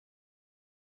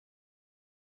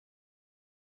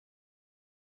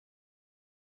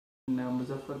In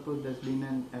Muzaffarpur, there's been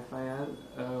an FIR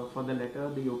for the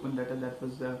letter, the open letter that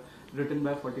was written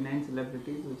by 49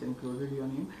 celebrities, which included your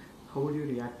name. How would you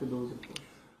react to those reports?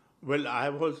 Well,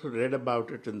 I've also read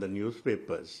about it in the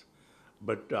newspapers,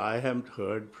 but I haven't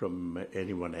heard from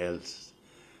anyone else.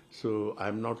 So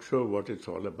I'm not sure what it's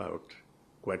all about,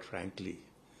 quite frankly,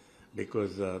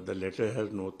 because the letter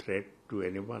has no threat to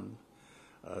anyone.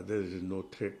 There is no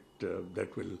threat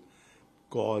that will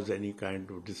cause any kind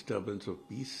of disturbance of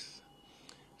peace.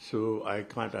 So I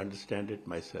can't understand it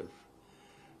myself.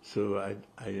 So I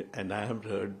haven't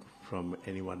heard from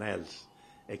anyone else,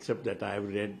 except that I've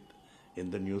read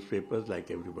in the newspapers like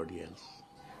everybody else.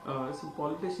 So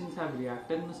politicians have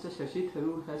reacted. Mr. Shashi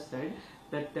Tharoor has said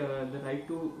that the right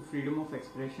to freedom of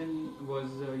expression was,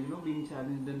 being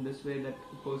challenged in this way. That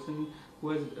a person who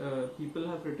has people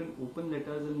have written open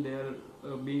letters and they are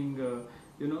being,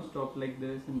 stopped like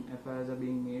this, and FIRs are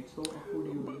being made. So who do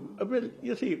you? Well,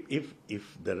 you see,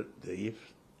 if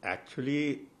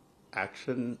actually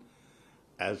action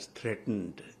as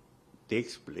threatened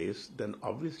takes place, then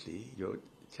obviously you're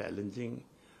challenging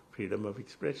freedom of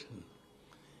expression.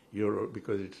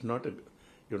 Because it's not a,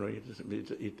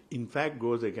 it in fact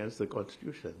goes against the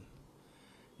Constitution.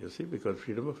 You see, because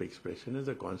freedom of expression is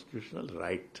a constitutional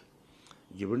right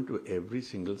given to every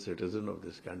single citizen of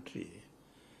this country.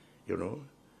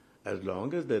 As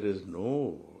long as there is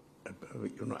no,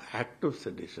 act of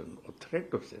sedition or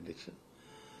threat of sedition,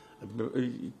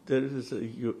 there is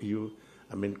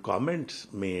comments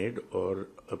made or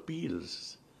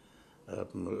appeals,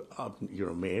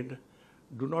 made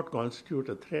do not constitute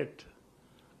a threat,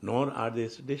 nor are they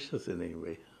seditious in any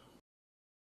way.